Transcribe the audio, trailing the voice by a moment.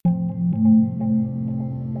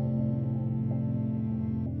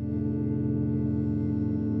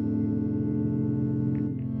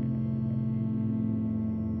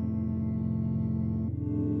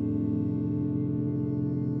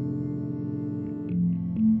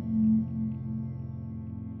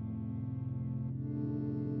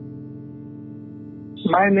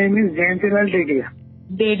My name is Jayant Dedhia.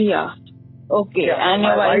 Dedhia. Okay. Yeah, And my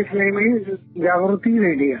your wife's name is Jagruti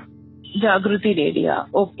Dedhia. जागृति डेढ़िया.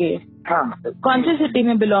 Okay. हाँ. कौन सी city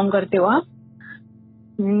में belong करते हो आप?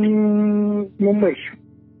 मुंबई.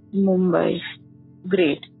 मुंबई.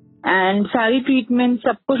 ग्रेट. एंड सारी ट्रीटमेंट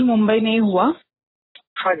सब कुछ मुंबई में ही हुआ?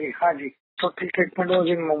 हाँ जी, हाँ जी. Total treatment was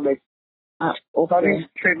in Mumbai. Okay.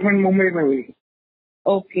 Treatment Mumbai में हुई.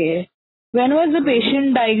 Okay. When was the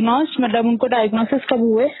patient diagnosed, मतलब उनको डायग्नोसिस कब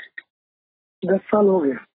हुए? 10 साल हो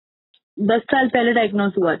गया. 10 साल पहले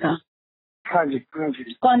डायग्नोस हुआ था? हाँ जी, हाँ जी.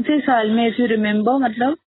 कौन से साल में, इफ यू रिमेम्बर?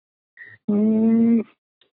 मतलब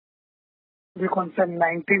ये कौन सा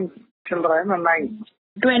 19 चल रहा है ना?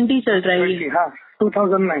 20 चल रहा है. हाँ,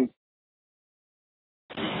 2009.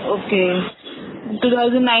 ओके.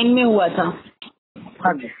 2009 में हुआ था?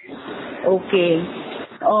 हाँ जी. ओके.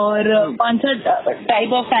 और कौन सा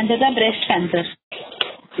टाइप ऑफ कैंसर था? Breast cancer?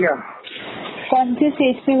 या. कौन से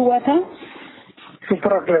स्टेज पे हुआ था?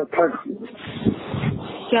 थर्ड.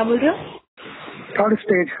 क्या बोल रहे हो? थर्ड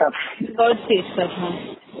स्टेज का. थर्ड स्टेज का था.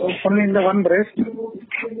 Only in the one breast.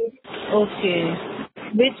 Okay.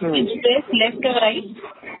 Which breast, left और right?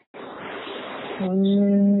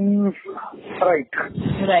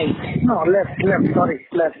 Right. No, left. Sorry,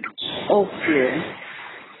 left. Okay.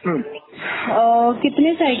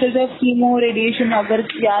 कितने साइकिल्स ऑफ कीमो, रेडिएशन अगर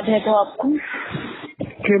याद है तो आपको?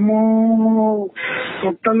 कीमो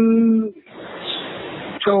टोटल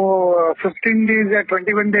जो 15 डेज या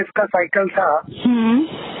 21 डेज का साइकिल था,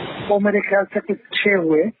 वो मेरे ख्याल से कुछ 6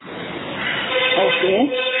 हुए. ओके.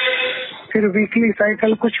 फिर वीकली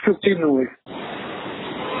साइकिल कुछ 15 हुए.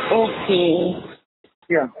 ओके.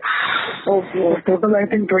 या. ओके. Total I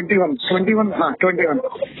think 21. हाँ,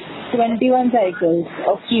 21 साइकिल्स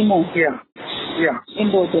ऑफ कीमो. या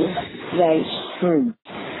इन टोटल. राइट.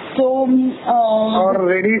 तो और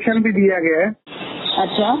रेडिएशन भी दिया गया है.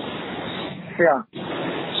 अच्छा. या.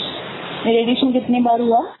 रेडिएशन कितनी बार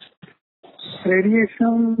हुआ?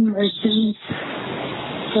 रेडिएशन आई थिंक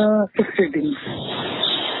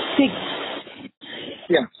 6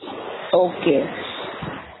 या. ओके.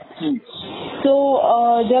 तो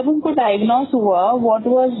जब उनको डायग्नोस हुआ, व्हाट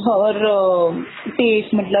वाज हर टेक?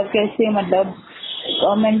 मतलब कैसे, मतलब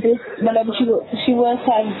मेंटल, मतलब she was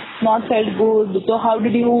have not felt good, तो how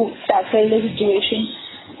did you tackle the situation?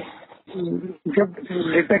 जब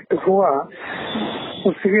डिटेक्ट हुआ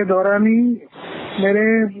उसके दौरान ही मेरे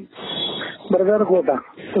ब्रदर को था,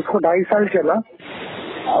 उसको 2.5 साल चला.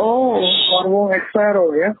 और वो एक्सपायर हो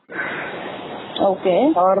गया. ओके.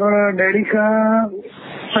 और डैडी का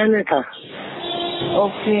पहले था.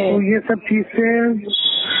 ओके. तो ये सब चीज से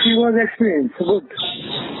she was experience good.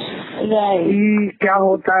 Right. क्या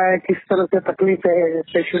होता है, किस तरह से तकलीफ है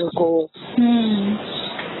पेशेंट को,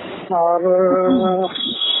 और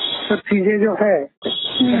सब चीजें जो है.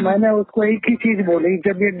 तो मैंने उसको एक ही चीज बोली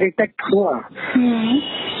जब ये डिटेक्ट हुआ.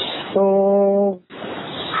 तो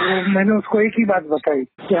मैंने उसको एक ही बात बताई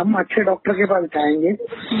कि हम अच्छे डॉक्टर के पास जाएंगे,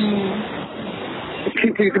 अच्छी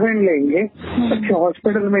ट्रीटमेंट लेंगे, अच्छे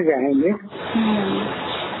हॉस्पिटल में जाएंगे,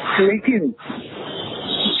 लेकिन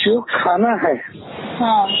जो खाना है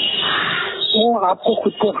वो आपको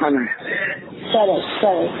खुद को खाना है. करेक्ट.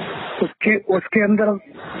 उसके अंदर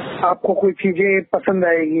आपको कोई चीजें पसंद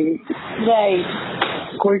आएगी. राइट.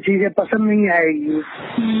 कोई चीजें पसंद नहीं आएगी.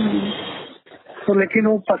 तो लेकिन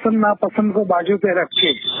वो पसंद नापसंद को बाजू पे रख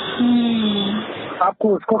के आपको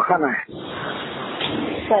उसको खाना है.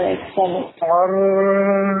 करेक्ट. और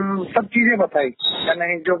सब चीजें बताई.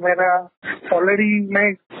 यानी जो मेरा ऑलरेडी,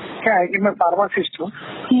 मैं क्या है कि मैं फार्मासिस्ट हूँ,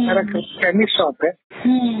 मेरा केमिस्ट शॉप है.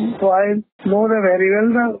 तो I know the very well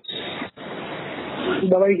the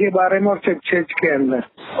दवाई के बारे में और चीज के अंदर.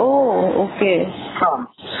 ओके. हाँ.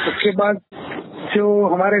 उसके बाद जो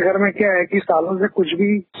हमारे घर में क्या है कि सालों से कुछ भी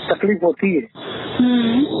तकलीफ होती है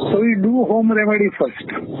तो we do home remedy first.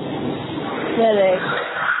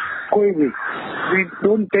 कोई भी, we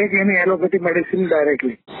don't take any allopathy medicine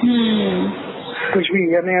directly. कुछ भी,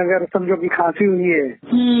 यानी अगर समझो कि खांसी हुई है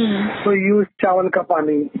तो यूज चावल का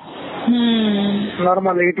पानी.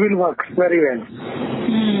 Normal, it will work very well.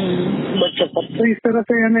 बच्चों पर तो इस तरह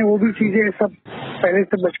से, यानी वो भी चीजें सब पहले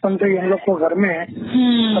से बचपन से ही हम लोग को घर में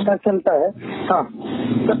पता चलता है. हाँ,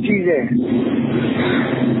 सब चीजें.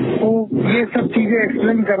 तो ये सब चीजें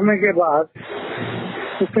एक्सप्लेन करने के बाद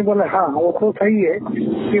उसने बोला हाँ वो तो सही है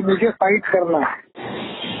कि मुझे फाइट करना है.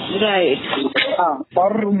 राइट. हाँ,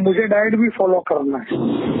 और मुझे डाइट भी फॉलो करना है.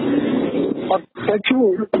 और सच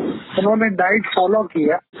उन्होंने डाइट फॉलो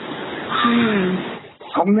किया.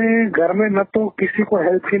 हमने घर में न तो किसी को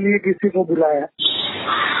हेल्प के लिए किसी को बुलाया.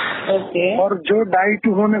 ओके. और जो डाइट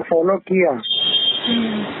उन्होंने फॉलो किया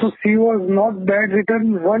So she was not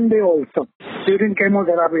bedridden one day also during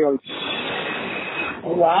chemotherapy also.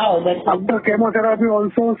 Wow, that's After chemotherapy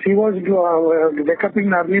also she was wake up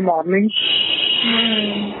in early morning.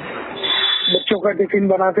 बच्चों का टिफिन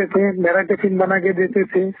बनाते थे, मेरा टिफिन बना के देते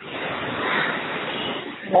थे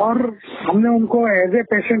और हमने उनको एज ए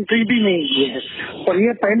पेशेंट ट्रीट ही नहीं किया है। और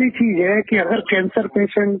ये पहली चीज है कि अगर कैंसर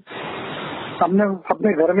पेशेंट हमने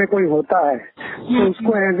अपने घर में कोई होता है तो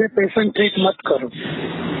उसको एज ए पेशेंट ट्रीट मत करो,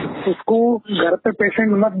 उसको घर पे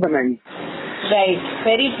पेशेंट मत बनाइए। Right,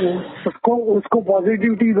 very true. उसको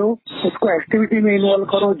पॉजिटिविटी दो, उसको एक्टिविटी में इन्वॉल्व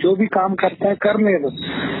करो, जो भी काम करता है करने दो।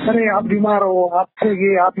 अरे आप बीमार हो, आपको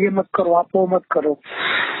आप ये मत करो, आप वो मत करो,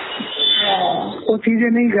 वो चीजें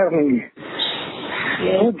नहीं करनी है।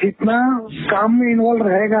 वो जितना काम में इन्वॉल्व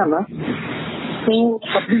रहेगा ना तो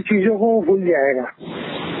अपनी चीजों को भूल जाएगा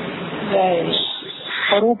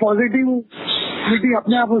और वो पॉजिटिविटी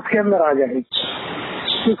अपने आप उसके अंदर आ जाएगी।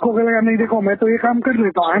 उसको कहेगा नहीं देखो मैं तो ये काम कर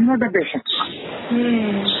लेता हूँ, I am not a patient,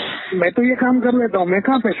 मैं तो ये काम कर लेता हूँ, मैं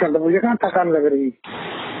कहाँ पेशेंट हूँ, मुझे कहाँ थकान लग रही है।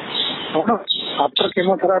 आफ्टर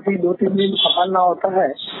केमोथेरापी 2-3 दिन संभालना होता है,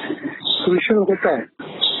 क्रूशियल होता है,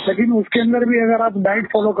 लेकिन उसके अंदर भी अगर आप डाइट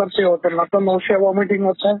फॉलो करते हो तो ना तो नौशिया वॉमिटिंग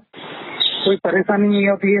होता है, कोई परेशानी नहीं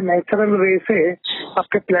होती है, नेचुरल वे से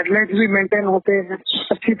आपके प्लेटलेट्स भी मेंटेन होते हैं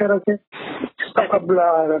अच्छी तरह से, आपका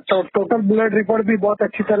टोटल ब्लड रिपोर्ट भी बहुत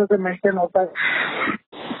अच्छी तरह से मेंटेन होता है।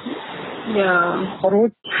 और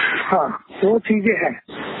वो चीजें हैं।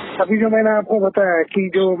 अभी जो मैंने आपको बताया कि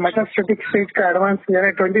जो मेटास्टेटिक स्टेज का एडवांस,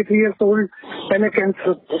 यानी 23 ईयर्स ओल्ड पहले कैंसर,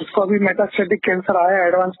 उसको अभी मेटास्टेटिक कैंसर आया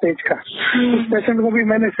एडवांस स्टेज का, उस पेशेंट को भी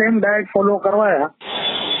मैंने सेम डाइट फॉलो करवाया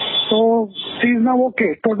तो चीज ना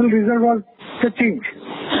okay, total result was change.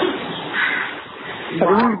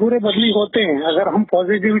 Result पूरे बदली होते हैं अगर हम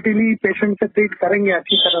पॉजिटिविटीली पेशेंट से ट्रीट करेंगे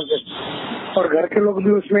अच्छी तरह से और घर के लोग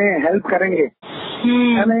भी उसमें हेल्प करेंगे।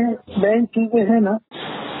 यानी मेन चीजें है ना,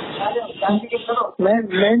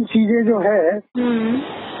 मेन चीजें जो है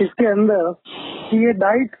इसके अंदर कि ये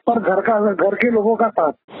डाइट पर घर के लोगों का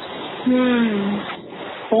साथ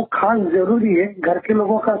वो खास जरूरी है। घर के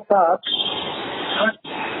लोगों का साथ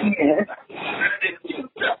है,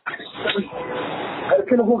 घर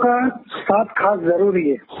के लोगों का साथ खास जरूरी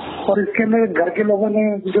है और इसके अंदर घर के लोगों ने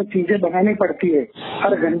जो चीजें बनानी पड़ती है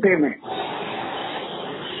हर घंटे में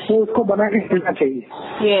तो उसको बना के खिलाना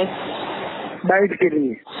चाहिए। डाइट के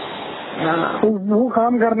लिए तो वो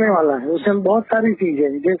काम करने वाला है। उसमें बहुत सारी चीजें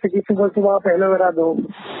हैं, जैसे कि सुबह सुबह आप एलोवेरा दो,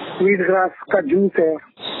 वीट ग्रास का जूस है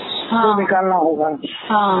वो निकालना होगा।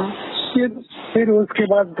 फिर उसके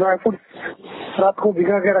बाद ड्राई फ्रूट्स रात को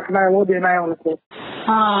भिगा के रखना है, वो देना है उनको।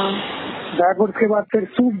 ड्राई फ्रूट्स के बाद फिर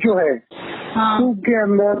सूप जो है, सूप के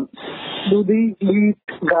अंदर दूधी,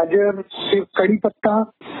 बीट, गाजर, फिर कड़ी पत्ता,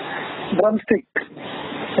 ड्रम स्टिक,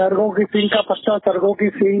 सरगों की सींग का पत्ता, सरगों की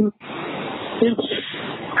सींग, फिर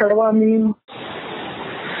कड़वा नीम,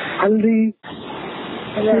 हल्दी,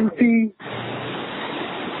 तुलसी,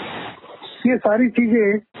 ये सारी चीजें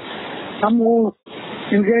हम वो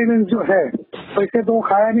इंग्रेडिएंट्स जो है, वैसे तो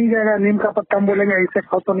खाया नहीं जाएगा, नीम का पत्ता हम बोलेंगे इसे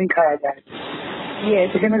खाओ तो नहीं खाया जाएगा।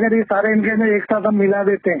 लेकिन अगर ये सारे इंग्रेडिएंट्स एक साथ हम मिला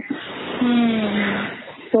देते हैं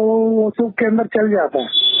तो वो सूप के अंदर चल जाता है।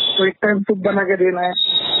 तो एक टाइम सूप बना के देना है,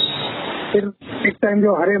 फिर एक टाइम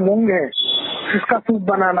जो हरे मूंग है उसका सूप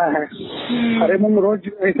बनाना है। हरे मूंग रोज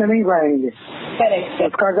ऐसे नहीं खाएंगे,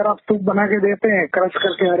 उसका अगर आप सूप बना के देते हैं, क्रश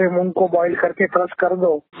करके हरे मूंग को बॉईल करके क्रश कर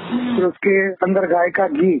दो, फिर उसके अंदर गाय का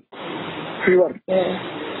घी प्योर,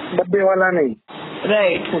 डब्बे वाला नहीं,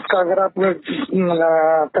 उसका अगर आप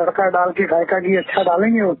तड़का डाल के गाय का घी अच्छा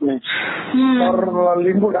डालेंगे उसमें और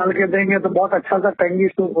नींबू डाल के देंगे तो बहुत अच्छा सा टेंगी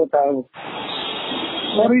सूप होता है वो।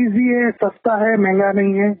 और इजी है, सस्ता है, महंगा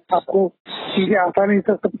नहीं है, आपको चीजें आसानी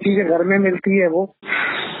से सब चीजें घर में मिलती है। वो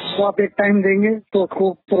तो आप एक टाइम देंगे तो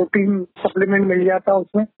उसको प्रोटीन सप्लीमेंट मिल जाता है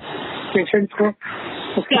उसमें पेशेंट्स को,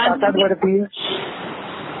 उसकी ताकत बढ़ती है।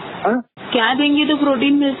 क्या देंगे तो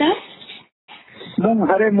प्रोटीन मिलता है? मूंग,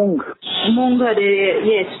 हरे मूंग,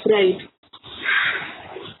 यस राइट।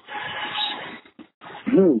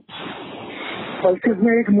 पल्सेस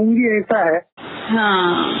में एक मूंगी ऐसा है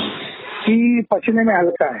कि पचने में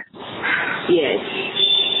हल्का है।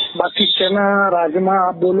 बाकी चना, राजमा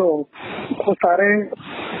आप बोलो वो सारे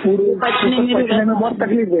पचने में बहुत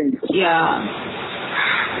तकलीफ देंगे।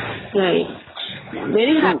 Right.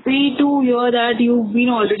 Very happy to hear that you've been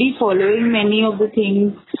already following many of the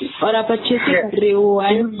things और आप अच्छे से कर रहे हो।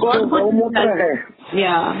 and गौमूत्र है,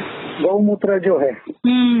 गौमूत्र जो है,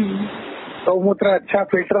 गौमूत्र अच्छा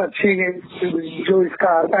फिल्टर अच्छी जो इसका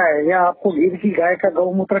आता है, या आपको गिर की गाय का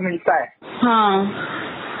गौमूत्र मिलता है।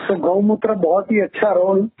 तो गौमूत्र बहुत ही अच्छा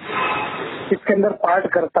रोल इसके अंदर पार्ट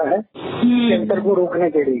करता है कैंसर को रोकने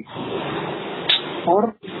के लिए, और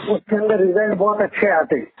उसके अंदर रिजल्ट बहुत अच्छे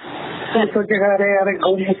आते हैं। तो सोचेगा अरे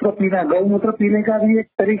गौमूत्र पीने का भी एक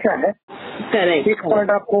तरीका है। एक पार्ट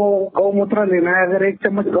आपको गौमूत्र लेना है। अगर 1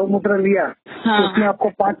 चम्मच गौमूत्र लिया तो उसमें आपको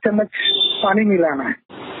 5 चम्मच पानी मिलाना है।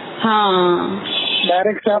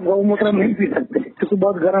 डायरेक्ट से आप गौमूत्र नहीं पी सकते क्योंकि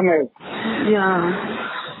बहुत गर्म है।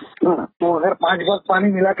 तो अगर 5 बार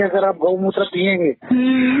पानी मिला के अगर आप गौमूत्र पियेंगे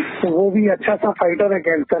तो वो भी अच्छा सा फाइटर है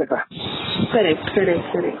कैंसर का। करेक्ट।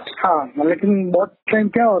 हाँ, लेकिन बहुत टाइम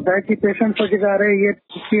क्या होता है कि पेशेंट सोचेगा अरे ये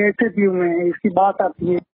ऐसे पीऊँ में, इसकी बात आती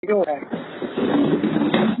है जो है,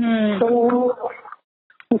 तो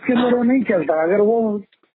उसके अंदर वो नहीं चलता। अगर वो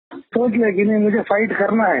सोच ले कि नहीं मुझे फाइट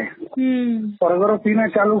करना है और अगर वो पीना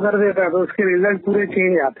चालू कर देता है तो उसके रिजल्ट पूरे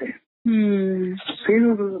चेंज आते हैं। फिर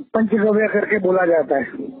पंचगव्य करके बोला जाता है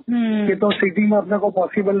कि तो सिटी में अपने को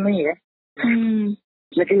पॉसिबल नहीं है,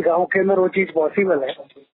 लेकिन गांव के अंदर वो चीज पॉसिबल है।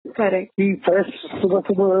 करेक्ट। कि फ्रेश सुबह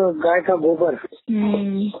गाय का गोबर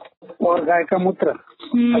और गाय का मूत्र,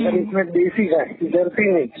 अगर इसमें देसी गाय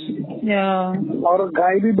जर्सी नहीं और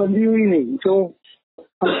गाय भी बंधी हुई नहीं, जो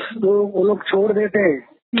वो लोग छोड़ देते हैं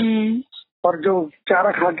और जो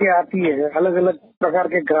चारा खा के आती है, अलग अलग प्रकार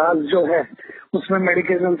के घास जो है उसमें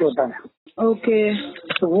मेडिकेशन होता है। ओके।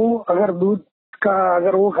 तो वो अगर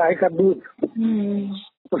अगर वो गाय का दूध,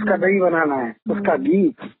 उसका दही बनाना है, उसका घी,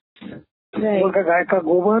 उसका गाय का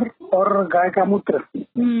गोबर और गाय का मूत्र,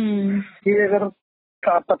 ये अगर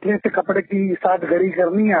पतले से कपड़े की साथ गड़ी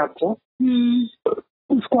करनी है आपको,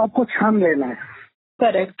 उसको आपको छान लेना है।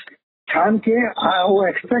 करेक्ट। छान के वो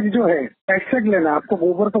एक्सट्रैक्ट जो है, एक्सट्रैक्ट लेना है आपको,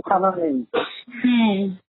 गोबर तो खाना नहीं,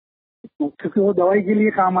 क्योंकि वो दवाई के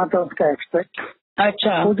लिए काम आता है उसका एक्सट्रैक्ट।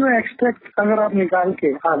 अच्छा। वो जो एक्सट्रैक्ट अगर आप निकाल के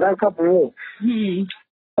आधा कप वो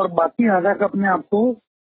और बाकी आधा कप में आपको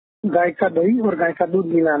गाय का दही और गाय का दूध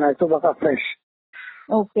मिलाना है सुबह का फ्रेश।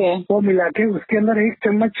 ओके। वो मिला के उसके अंदर 1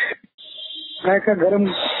 चम्मच गाय का गरम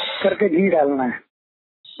करके घी डालना है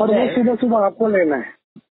और वो सुबह सुबह आपको लेना है।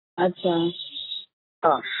 अच्छा।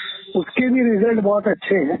 हाँ, उसके भी रिजल्ट बहुत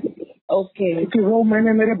अच्छे हैं। ओके। क्योंकि वो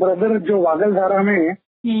मैंने मेरे ब्रदर जो वागलधारा में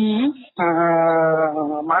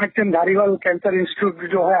माणिकचंद धारीवाल कैंसर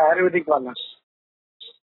इंस्टीट्यूट जो है आयुर्वेदिक वाला,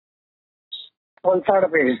 वलसाड़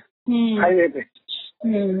पे है, हाईवे पे,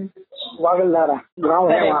 वागलधारा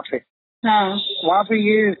गांव है वहाँ पे। वहाँ पे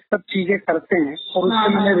ये सब चीजें करते हैं और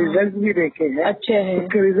उसके मैंने रिजल्ट भी देखे हैं। अच्छे हैं,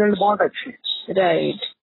 उसके रिजल्ट बहुत अच्छे। राइट।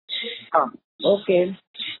 हाँ। ओके,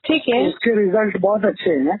 ठीक है। उसके रिजल्ट बहुत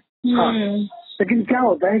अच्छे हैं। हाँ। लेकिन क्या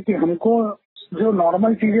होता है कि हमको जो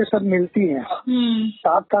नॉर्मल चीजें सब मिलती हैं,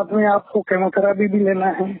 साथ साथ में आपको केमोथेरेपी भी लेना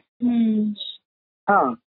है।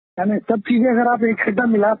 हाँ, यानी सब चीजें अगर आप एक साथ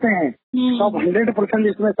मिलाते हैं तो आप 100%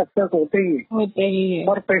 इसमें सक्सेस होते ही है।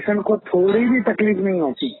 और पेशेंट को थोड़ी भी तकलीफ नहीं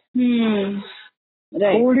होती।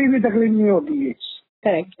 थोड़ी भी तकलीफ नहीं होती है।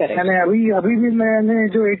 करेक्ट। यानी अभी भी मैंने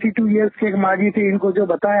जो 82 इयर्स के एक माँ जी थी, इनको जो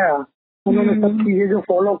बताया, उन्होंने सब चीजें जो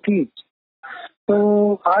फॉलो की,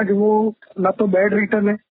 तो आज वो ना तो बेड रिटर्न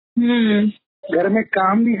है, घर में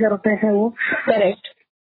काम भी करते हैं वो। करेक्ट।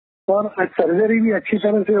 और सर्जरी भी अच्छी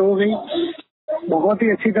तरह से हो गई, बहुत ही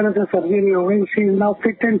अच्छी तरह से सर्जरी हो गई। She is now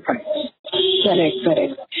fit and fine.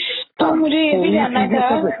 Correct. तो मुझे ये भी जानना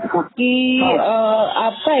था कि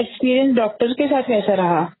आपका एक्सपीरियंस डॉक्टर के साथ कैसा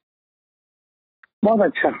रहा? बहुत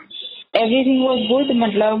अच्छा। एवरीथिंग वाज गुड,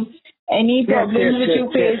 मतलब any problem which you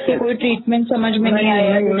face के कोई ट्रीटमेंट समझ में नहीं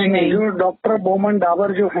आया? नहीं। जो डॉक्टर बोमन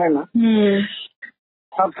डाबर जो है ना,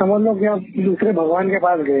 आप समझ लो कि आप दूसरे भगवान के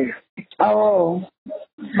पास गए।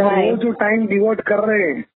 वो जो टाइम डिवोट कर रहे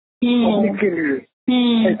हैं पब्लिक के लिए,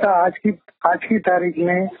 ऐसा आज की तारीख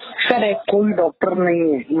में कोई डॉक्टर नहीं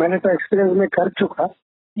है। मैंने तो एक्सपीरियंस में कर चुका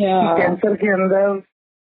कि कैंसर के अंदर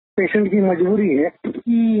पेशेंट की मजबूरी है,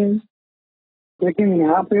 लेकिन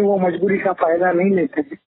यहाँ पे वो मजबूरी का फायदा नहीं लेते।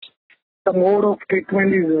 The mode of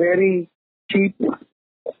treatment is very cheap.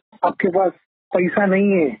 आपके पास पैसा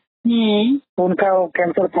नहीं है तो उनका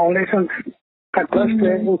कैंसर फाउंडेशन का ट्रस्ट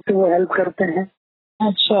है, उससे वो हेल्प करते हैं।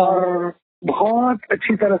 अच्छा। और बहुत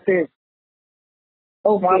अच्छी तरह से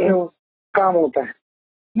वहाँ पे काम होता है।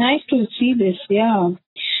 Nice to see this. या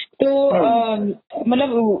तो मतलब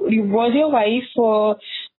was your wife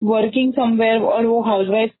working somewhere और वो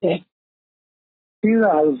हाउसवाइफ थे? She is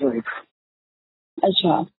a housewife.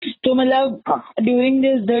 अच्छा, तो मतलब ड्यूरिंग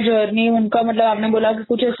दिस द जर्नी उनका, मतलब आपने बोला कि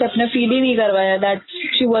कुछ ऐसे अपने फील ही नहीं करवाया that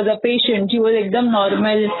she was a patient, she was एकदम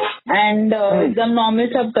नॉर्मल एंड एकदम नॉर्मल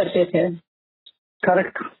सब करते थे?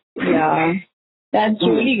 करेक्ट। या दैट्स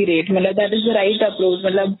रियली ग्रेट, मतलब that is the right approach.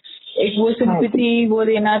 मतलब एक वो सिंपैथी वो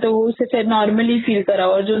देना, तो वो उसे नॉर्मली फील करा,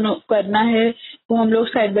 और जो करना है वो हम लोग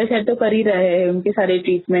साइड बाय साइड तो कर ही रहे हैं, उनके सारे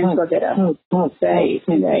ट्रीटमेंट वगैरह।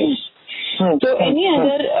 राइट। तो any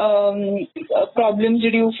other problems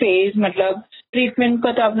did you face, मतलब ट्रीटमेंट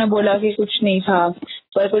का तो आपने बोला कि कुछ नहीं था,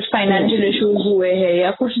 पर कुछ फाइनेंशियल इश्यूज हुए हैं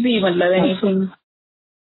या कुछ भी, मतलब एनीथिंग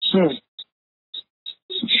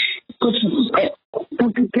कुछ?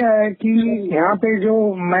 क्योंकि क्या है कि यहाँ पे जो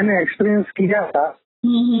मैंने एक्सपीरियंस किया था,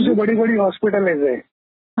 जो बड़ी बड़ी हॉस्पिटल है,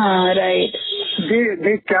 हाँ right,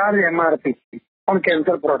 they charge MRP on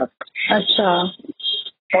cancer product. अच्छा।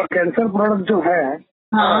 और कैंसर प्रोडक्ट जो है,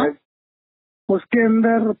 हाँ, उसके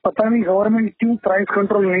अंदर पता नहीं गवर्नमेंट क्यों प्राइस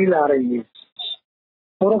कंट्रोल नहीं ला रही है।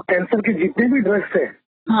 और कैंसर के जितने भी ड्रग्स है,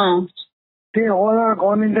 हाँ they all are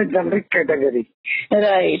gone in the generic category.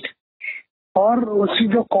 Right. और उसकी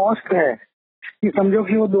जो कॉस्ट है, कि समझो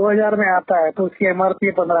कि वो 2000 में आता है तो उसकी MRP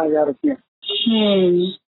है 15,000 रुपया।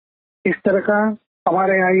 इस तरह का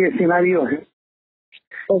हमारे यहाँ ये सिनारियो है।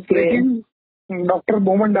 लेकिन डॉक्टर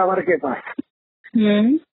बोमन डावर के पास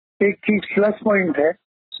एक चीज प्लस पॉइंट है,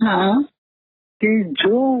 हाँ, कि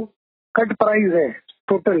जो कट प्राइस है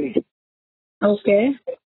टोटली, ओके,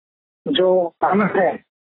 जो आना है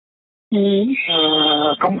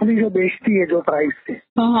कंपनी जो बेचती है जो प्राइस से,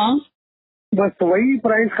 हाँ, बस वही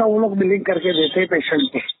प्राइस का वो लोग बिलिंग करके देते हैं पेशेंट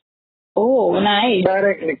को। Oh nice.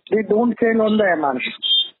 Directly, they don't sell on the MRP।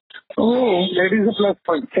 Oh, that is a plus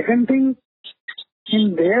point. Second thing, in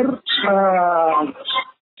their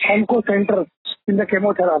onco center in the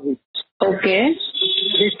chemotherapy, okay,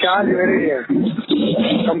 they charge very less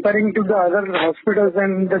comparing to the other hospitals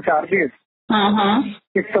and the charges.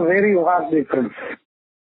 It's a very vast difference.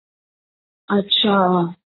 अच्छा,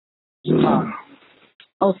 हाँ,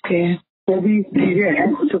 okay, वो भी चीजें हैं,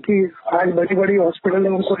 क्योंकि आज बड़ी बड़ी हॉस्पिटल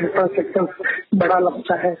है, उनको इंफ्रास्ट्रक्चर बड़ा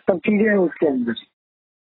लगता है, सब चीजें हैं उसके अंदर।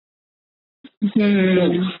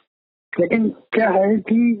 लेकिन क्या है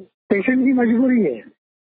कि पेशेंट की मजबूरी है,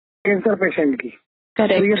 कैंसर पेशेंट की। तो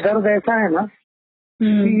ये दर्द ऐसा है ना कि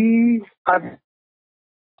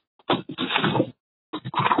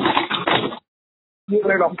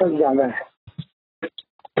ये डॉक्टर ज्यादा है,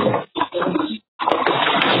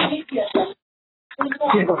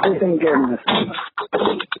 ये ऑपरेशन के अंदर,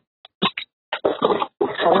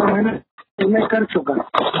 और मैं कर चुका।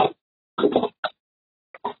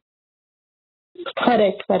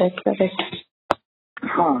 करेक्ट।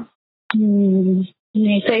 हाँ,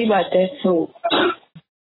 नहीं सही बात है। तो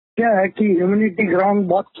क्या है कि ह्यूमैनिटी ग्राउंड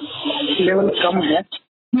बहुत लेवल कम है,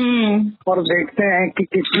 और देखते हैं कि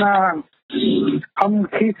कितना हम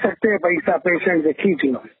खींच सकते हैं पैसा पेशेंट से, खींच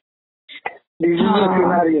लो। This is the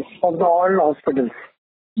scenario of the all hospitals.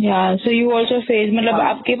 या सो यू आल्सो फेस, मतलब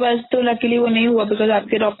आपके पास तो लकीली वो नहीं हुआ, बिकॉज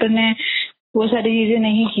आपके डॉक्टर ने वो सारी चीजें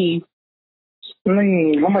नहीं की।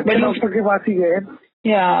 नहीं, हम अच्छे डॉक्टर के पास ही गए।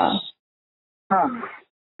 या हाँ,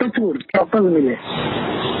 तो डॉक्टर मिले,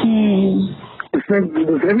 उसमें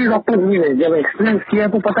दूसरे भी डॉक्टर मिले, जब एक्सपीरियंस किया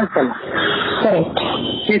तो पता चला। करेक्ट,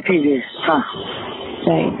 ये चीजें। हाँ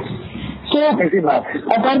राइट। तो ऐसी बात है।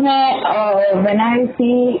 अगर मैं when I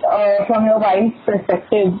C from your wife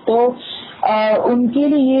perspective, तो उनके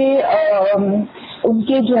लिए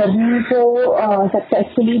उनके जर्नी को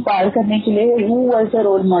सक्सेसफुली पार करने के लिए who was the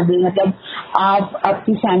role model? मतलब आप,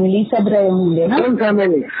 आपकी फैमिली सब रहे होंगे ना? Full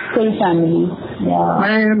family.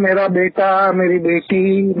 मैं, मेरा बेटा, मेरी बेटी,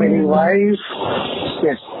 मेरी वाइफ।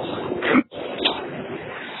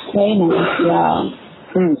 Very nice.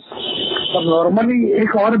 अब नॉर्मली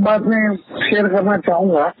एक और बात मैं शेयर करना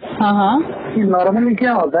चाहूँगा। कि नॉर्मली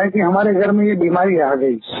क्या होता है कि हमारे घर में ये बीमारी आ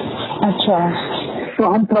गई, अच्छा, तो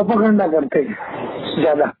हम प्रोपेगेंडा करते हैं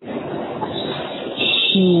ज्यादा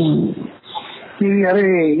कि अरे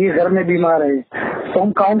ये घर में बीमार है, तो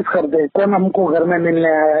हम काउंट करते हैं कौन हमको घर में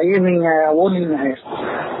मिलने आया, ये नहीं आया, वो नहीं आया।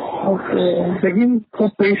 लेकिन वो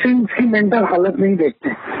पेशेंट की मेंटल हालत नहीं देखते,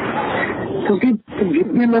 क्योंकि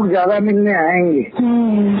जितने लोग ज्यादा मिलने आएंगे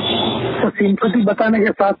तो सिंपैथी बताने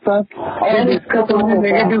के साथ साथ और discuss only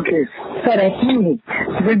negative case. Correct,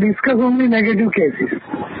 they discuss only negative cases,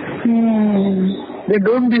 they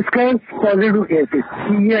don't discuss positive cases.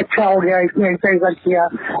 ये अच्छा हो गया, इसने ऐसा किया,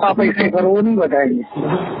 आप ऐसे करो, वो नहीं बताएंगे।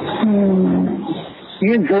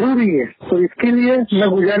 ये जरूरी है। तो इसके लिए मैं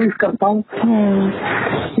गुजारिश करता हूँ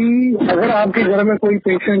कि अगर आपके घर में कोई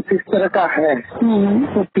पेशेंट इस तरह का है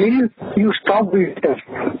तो please you stop visitors.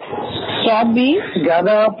 Stop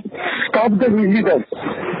the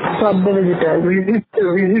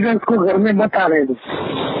visitors को घर में मत आने दो।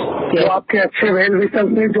 जो आपके अच्छे वेल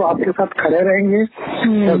विशर्स हैं, जो आपके साथ खड़े रहेंगे,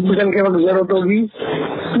 हॉस्पिटल के वक्त जरूरत होगी,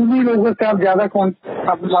 उन्हीं लोगों से आप ज्यादा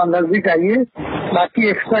आप नजदीक आइए, बाकी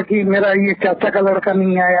एक्स्ट्रा की मेरा ये चाचा का लड़का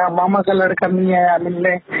नहीं आया, मामा का लड़का नहीं आया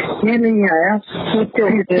मिलने, ये नहीं आया, तो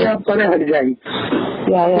इससे आप परे हट जाएगी।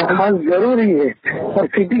 खास जरूरी है, और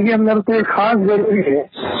सिटी के अंदर तो खास जरूरी है,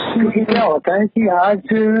 क्योंकि क्या होता है कि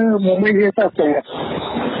आज मुंबई जैसा शहर,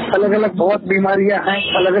 अलग अलग बहुत बीमारियां हैं,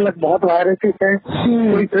 अलग अलग बहुत वायरसेस हैं।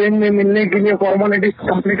 कोई ट्रेन में मिलने के लिए फॉर्मेलिटीज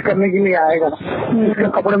कंप्लीट करने के लिए आएगा, उसके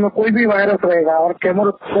कपड़े में कोई भी वायरस रहेगा, और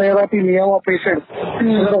केमोथेरेपी लिया हुआ पेशेंट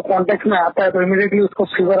अगर वो कॉन्टेक्ट में आता है तो इमीडिएटली उसको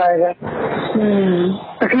फीवर आएगा,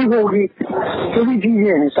 तकलीफ होगी। जो भी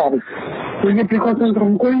चीजें हैं सारी, तो ये प्रिकॉशन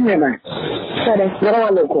हमको ही लेना है, घर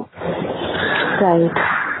वालों को।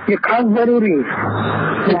 ये खास जरूरी है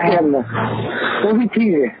इसके अंदर, वो भी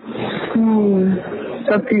चीज है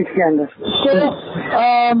सब चीज के अंदर। तो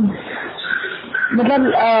मतलब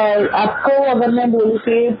आपको अगर मैं बोलूँ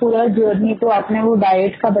कि पूरा जर्नी तो आपने वो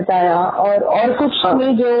डाइट का बताया, और कुछ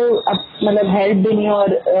में जो मतलब हेल्प देनी और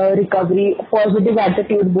रिकवरी, पॉजिटिव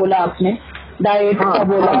एटीट्यूड बोला आपने, डाइट का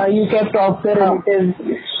बोला, you kept of the relatives,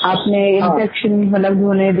 आपने इन्फेक्शन मतलब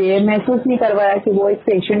होने दिए, महसूस नहीं करवाया कि वो एक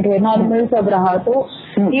पेशेंट है, नॉर्मल सब रहा। तो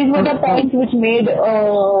these were the points which made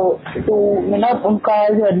to मतलब उनका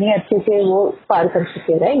जर्नी अच्छे से वो पार कर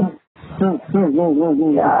सके, राइट?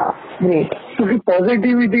 ग्रेट। क्योंकि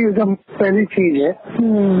पॉजिटिविटी एकदम पहली चीज है।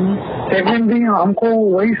 सेकेंड थिंग, हमको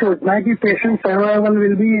वही सोचना है कि patient survival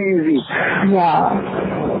will be easy.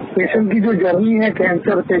 Patient की जो जर्नी है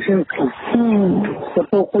कैंसर पेशेंट की,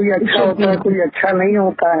 तो कोई अच्छा होता है, कोई अच्छा नहीं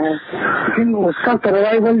होता है, लेकिन उसका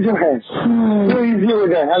सर्वाइवल जो है वो इजी हो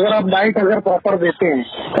जाए अगर आप डाइट अगर प्रॉपर देते हैं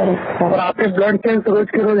और आपके ब्लड सेल्स रोज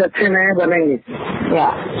के रोज अच्छे नए बनेंगे,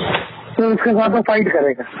 तो उसके साथ वो फाइट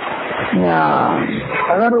करेगा।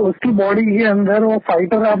 अगर उसकी बॉडी के अंदर वो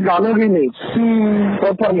फाइटर आप डालोगे नहीं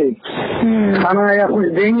प्रॉपरली, खाना या कुछ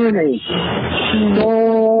देंगे नहीं, तो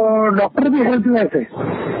डॉक्टर भी हेल्पलेस है।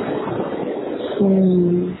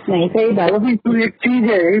 नहीं, सही बात। वो भी एक चीज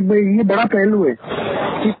है, ये बड़ा पहलू है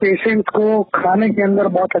कि पेशेंट को खाने के अंदर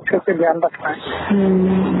बहुत अच्छे से ध्यान रखना है,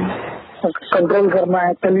 कंट्रोल करना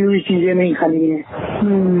है, तली हुई चीजें नहीं खानी है,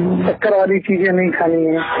 शक्कर वाली चीजें नहीं खानी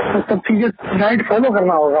है, तो सब चीजें डाइट फॉलो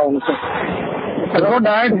करना होगा उनको। अगर वो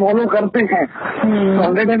डाइट फॉलो करते हैं तो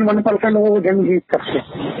 101% वो जंग जीत सकते हैं।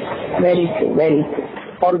 Very true, very true.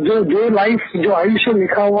 और जो लाइफ जो आयुष्य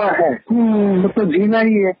लिखा हुआ है तो जीना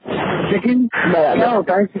ही है। लेकिन क्या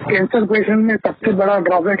होता है कि कैंसर पेशेंट में सबसे बड़ा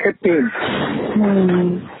ड्रॉबैक है पेन।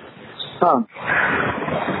 हाँ,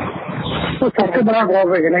 तो सबसे बड़ा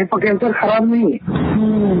ड्रॉबैक है, नहीं तो कैंसर खराब नहीं है।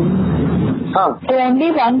 हाँ, तो only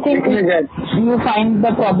one thing you find the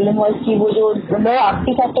problem was कि वो जो मतलब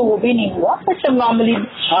आपके साथ तो वो भी नहीं हुआ, बट नॉर्मली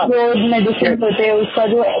जो मेडिसिन होते हैं उसका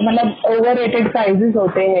जो मतलब ओवर रेटेड प्राइजेस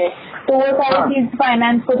होते हैं, तो वो सारी चीज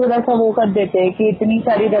फाइनेंस को थोड़ा सा वो कर देते हैं कि इतनी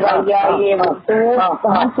सारी दवाइयाँ ये वो, तो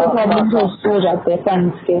वहाँ से प्रॉब्लम हो जाते हैं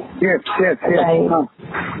फंड्स के।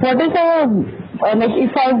 What is like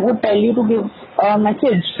if I would tell you to give a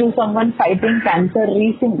message to someone fighting cancer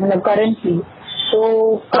मतलब currently, तो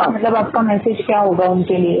मतलब आपका मैसेज क्या होगा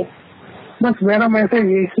उनके लिए? बस मेरा मैसेज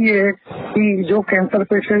यही है कि जो कैंसर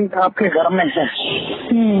पेशेंट आपके घर में है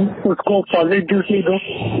उसको पॉजिटिवली दो,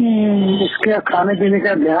 उसके खाने पीने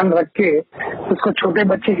का ध्यान रख के उसको छोटे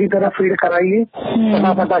बच्चे की तरह फीड कराइए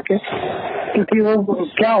बना बता के, क्योंकि वो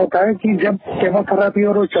क्या होता है कि जब केमोथेरेपी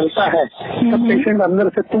और वो चलता है तब पेशेंट अंदर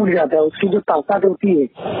से टूट जाता है, उसकी जो ताकत होती है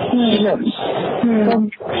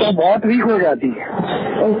तो बहुत वीक हो जाती है।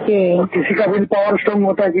 ओके। किसी का विल पावर स्ट्रॉन्ग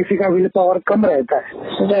होता है, किसी का विल पावर कम रहता है।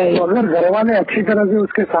 तो अगर घर वाले अच्छी तरह से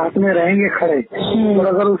उसके साथ में रहेंगे खड़े और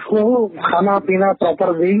अगर उसको खाना पीना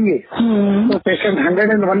प्रॉपर देंगे तो पेशेंट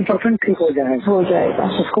 101% ठीक हो जाएगा।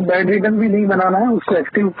 उसको बेड रिडन भी नहीं बनाना है, उसको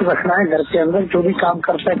एक्टिव रखना है, घर के अंदर जो भी काम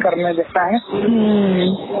करता है करने देता है,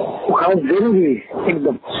 वो खास जरूरी है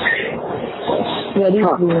एकदम।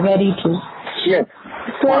 Very true. यस।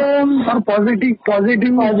 और पॉजिटिविटी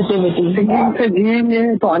थिंकिंग से जिएंगे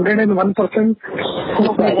तो 101%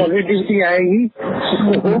 पॉजिटिविटी आएगी,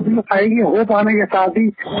 होप आएगी। होप आने के साथ ही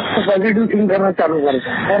तो पॉजिटिव थिंक करना चालू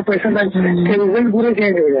करेगा और पेशेंट के रिजल्ट पूरे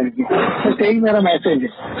चेंज हो जाएंगे। तो यही मेरा मैसेज है।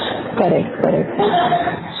 Correct.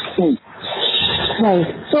 Right.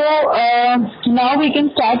 So now we can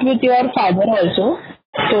start with your father also.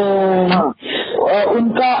 तो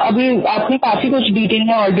उनका अभी आपने काफी कुछ डिटेल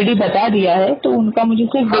में ऑलरेडी बता दिया है, तो उनका मुझे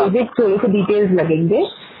सिर्फ बेसिक थोड़े से डिटेल्स लगेंगे।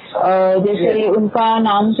 जैसे उनका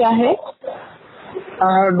नाम क्या है?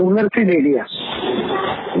 डूंगरसी डेढ़िया।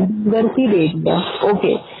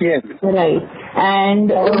 Okay, right.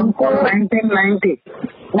 एंड उनको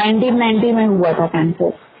 1990 में हुआ था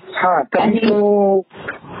कैंसर। हाँ, तभी तो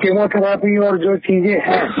केमोथेरेपी और जो चीजें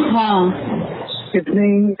हैं इतनी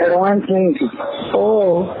एडवांस नहीं थी।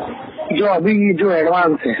 जो अभी जो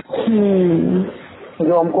एडवांस है,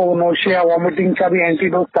 जो हमको नोशिया वॉमिटिंग का भी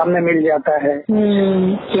एंटीडोट सामने मिल जाता है,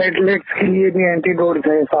 प्लेटलेट्स के लिए भी एंटीडोट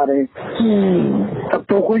है सारे। तब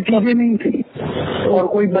तो कोई चीजें नहीं थी और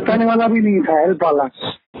कोई बताने वाला भी नहीं था हेल्प वाला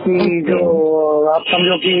कि जो आप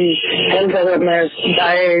समझो कि हेल्थ अवेयरनेस,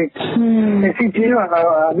 डाइट, ऐसी चीज।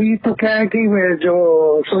 अभी तो क्या है कि जो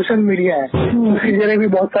सोशल मीडिया है उसके जरिए भी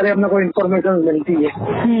बहुत सारे अपने को इन्फॉर्मेशन मिलती है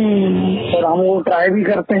और हम वो ट्राई भी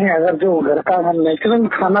करते हैं। अगर जो घर का नेचुरल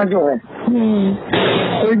खाना जो है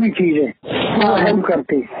कोई भी चीज है वो हेल्प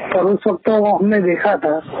करती है। और उस वक्त तो हमने देखा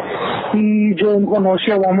था कि जो उनको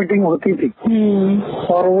नोशिया वॉमिटिंग होती थी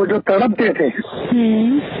और वो जो तड़पते थे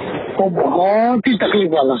वो बहुत ही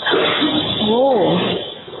तकलीफ वाला था।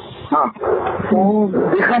 हाँ, वो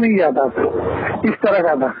देखा नहीं जाता था, इस तरह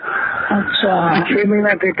का था। अच्छा, 6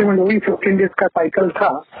 महीना ट्रीटमेंट हुई, 15 डेज का साइकिल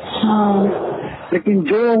था। लेकिन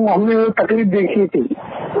जो हमने वो तकलीफ देखी थी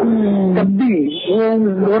तब भी वो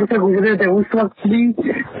दौर से गुजरे थे। उस वक्त भी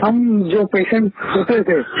हम जो पेशेंट होते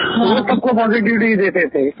थे वो सबको पॉजिटिविटी देते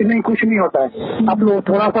थे कि नहीं कुछ नहीं होता है, आप लोग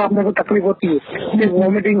थोड़ा सा अपने को तकलीफ होती है,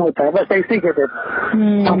 वॉमिटिंग होता है, बस ऐसे ही कहते थे।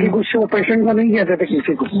 बाकी कुछ वो पेशेंट को नहीं कहते थे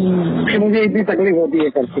किसी को कि मुझे इतनी तकलीफ होती है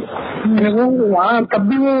करके। वो वहाँ तब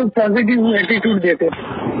भी वो पॉजिटिव एटीट्यूड देते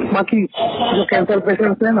थे। बाकी जो कैंसर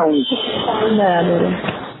पेशेंट है ना उनको,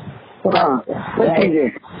 हाँ वो चीज है।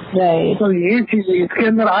 तो ये चीज इसके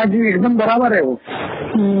अंदर आज एकदम बराबर है, वो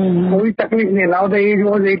कोई तकलीफ नहीं। Now the age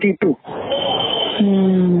was 82।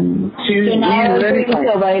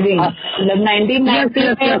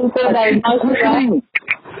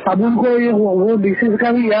 अब उनको ये वो डिसीज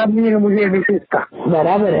का भी याद नहीं है मुझे, डिसीज का।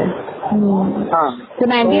 बराबर है। हाँ, तो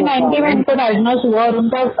 1990 में उनको डायग्नोस हुआ और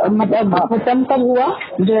उनका मतलब खत्म कब हुआ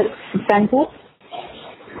कैंसर?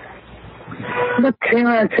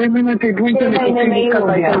 6 महीने ट्रीटमेंट का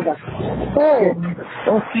साइकिल था।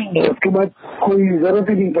 उसके बाद कोई जरूरत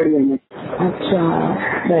ही नहीं पड़ी हमें। अच्छा,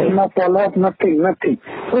 ना फॉलोअप,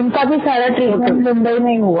 नथिंग। उनका भी सारा ट्रीटमेंट मुंबई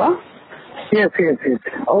में ही हुआ? यस।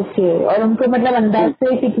 ओके, और उनको मतलब अंदाज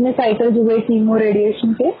से कितने साइकिल हुए कीमो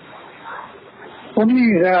रेडिएशन के? ओनली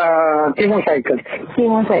कीमो साइकिल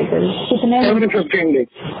कितने? Every 15 days.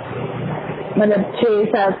 मतलब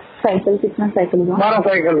 6-7 साइकिल? कितना साइकिल हुआ? 12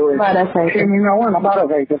 साइकिल हुए। 12 साइकिल। 6 महीना हुआ ना, 12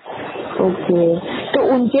 साइकिल। ओके, तो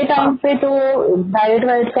उनके टाइम पे तो डाइट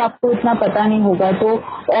वाइट का आपको इतना पता नहीं होगा, तो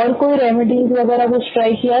और कोई रेमेडीज वगैरह कुछ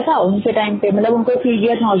ट्राई किया था उनके टाइम पे? मतलब उनको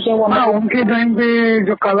सीरियस नॉशिया हुआ? हाँ, उनके टाइम पे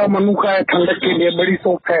जो काला मनुका है ठंडक के लिए, बड़ी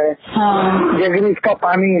सोख है, जगरीस का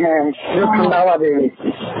पानी है जो ठंडावा देगी।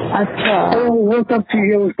 अच्छा, तो वो सब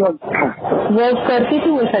चीजें उस वक्त था, वो करती थी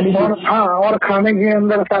वो सारी। और खाने के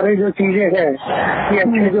अंदर सारी जो चीजें है कि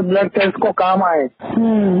अच्छे जो ब्लड सेल्स को काम आए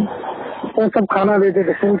वो सब खाना देते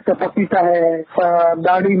थे। फ्रूट का पपीता है,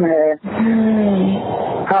 दाड़िम है,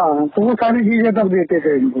 हाँ, तो वो सारी चीजें तब देते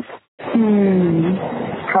थे इनको।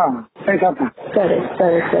 हाँ, ऐसा था। करेक्ट।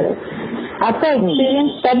 आपका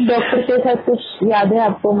एक्सपीरियंस तब डॉक्टर के साथ कुछ याद है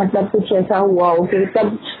आपको? मतलब कुछ ऐसा हुआ हो कि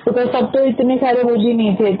तब तो सब तो इतने सारे वो भी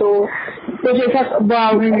नहीं थे, तो कुछ ऐसा? तब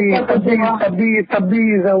भी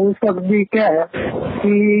उस वक्त भी क्या है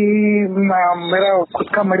कि मेरा खुद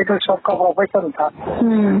का मेडिकल शॉप का प्रोफेशन था,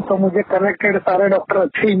 तो मुझे कनेक्टेड सारे डॉक्टर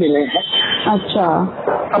अच्छे ही मिले हैं। अच्छा,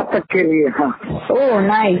 अब तक के लिए। हाँ, ओह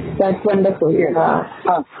नाइस, दैट्स वंडरफुल।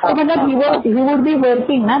 तो मतलब ही वुड बी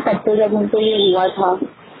वर्किंग ना तब तो जब उनको ये हुआ था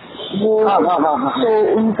वो? हाँ। तो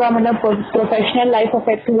उनका मतलब प्रोफेशनल लाइफ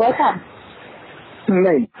अफेक्ट हुआ था?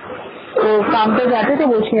 नहीं, तो काम पे जाते थे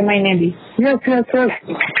वो 6 महीने भी? यस,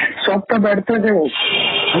 शॉप पे बैठते थे वो।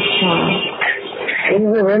 अच्छा, is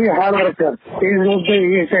a very hard worker.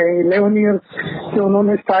 11 years से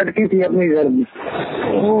उन्होंने स्टार्ट की थी अपनी जर्नी।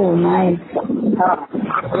 Oh nice. हाँ,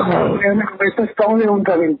 वैसे स्ट्रॉन्ग है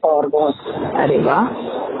उनका विल पावर बहुत। अरे वाह।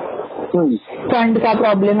 फंड का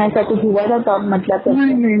प्रॉब्लम ऐसा कुछ हुआ था तब? मतलब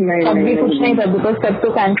नहीं, तब भी कुछ नहीं था, बिकॉज तब तो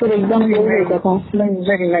कैंसर एकदम होता था।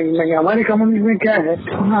 नहीं, हमारी कम्युनिटी में क्या है,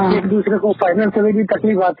 एक दूसरे को फाइनेंशियली भी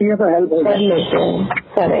तकलीफ आती है तो हेल्प कर लेते हैं।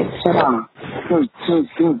 करेक्ट।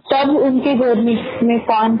 तब उनके घर में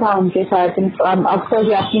कौन था उनके साथ? अक्सर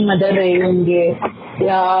जो आपकी मदर रही होंगे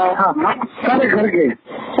या? सारे घर के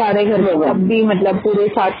तब भी मतलब पूरे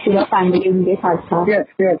साथ पूरा फैमिली उनके साथ था? यस,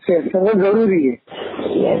 वो जरूरी है।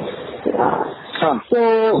 यस। तो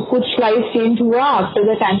कुछ लाइफ चेंज हुआ after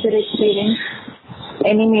the cancer experience?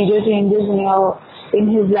 Any major changes in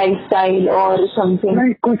his lifestyle और समथिंग?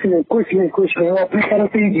 नहीं, कुछ नहीं, वो अपनी तरह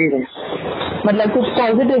से ही जी रहे। मतलब कुछ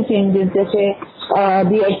पॉजिटिव चेंजेस, जैसे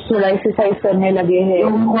अभी थोड़ा एक्सरसाइज करने लगे हैं?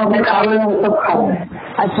 सब खा रहे हैं।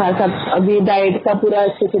 अच्छा, सब अभी डाइट का पूरा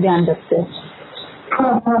अच्छे से ध्यान रखते हैं?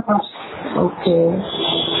 हाँ। Okay,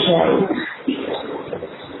 right.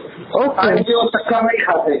 खाते और चक्का नहीं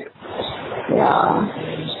खाते।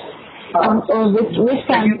 विच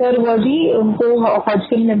कैंसर वो भी उनको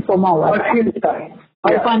हॉटस्किन लिम्फोमा हुआ था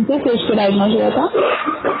और कौन से स्टेज पे डायग्नोज हुआ था?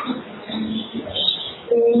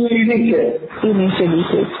 इनिशियली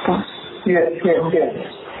स्टेज का।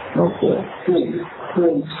 Okay,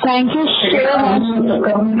 thank you so much.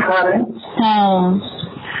 हाँ,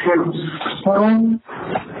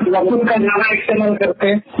 लसूण का ज्यादा इस्तेमाल करते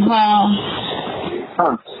हैं।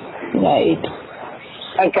 हाँ, right,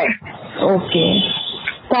 okay,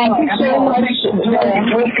 thank you so much.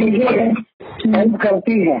 Help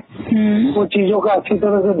करती है वो चीजों का अच्छी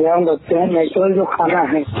तरह से ध्यान रखते हैं। नेचुरल जो खाना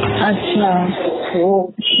है, अच्छा,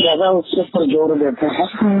 वो ज्यादा उसके ऊपर जोर देते हैं।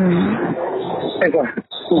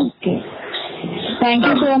 Okay, thank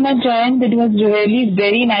you so much Jayant, it was really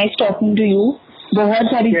very nice talking to you. बहुत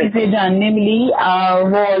सारी चीजें जानने मिली,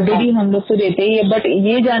 वो ऑलरेडी हम लोग तो देते ही है, बट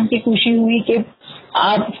ये जान के खुशी हुई कि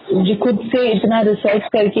आप खुद से इतना रिसर्च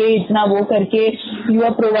करके, इतना वो करके, you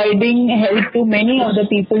are providing help to many of the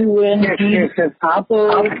people who are in need. आप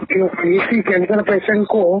किसी कैंसर पेशेंट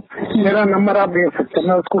को मेरा नंबर आप दे सकते हैं,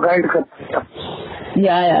 मैं उसको गाइड कर सकता हूँ।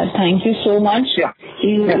 या thank you so much,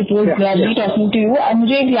 it was lovely talking to you. और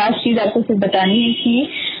मुझे एक लास्ट चीज आपको सिर्फ बतानी है कि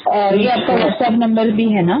ये आपका व्हाट्सएप नंबर भी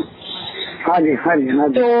है ना? हाँ जी, हाँ जी, हाँ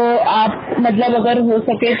जी। तो आप मतलब अगर हो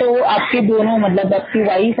सके तो आपके दोनों, मतलब आपकी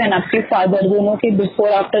वाइफ एंड आपके फादर दोनों के before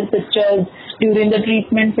after pictures, during the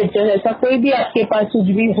treatment pictures, ऐसा कोई भी आपके पास कुछ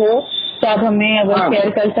भी हो तो आप हमें अगर शेयर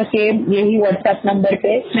कर सके, यही व्हाट्सएप नंबर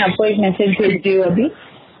पे मैं आपको एक मैसेज भेज रही हूँ अभी,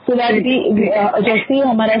 तो दैट जैसे ही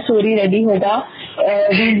हमारा स्टोरी रेडी होगा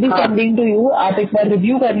will be sending to you. आप एक बार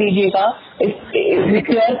रिव्यू कर लीजिएगा, with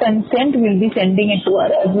your consent will be sending it to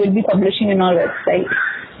us, will be publishing in our website.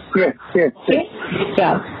 Yes. Okay.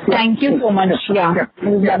 Yeah. Thank you so much. Yeah.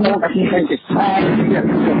 Thank you.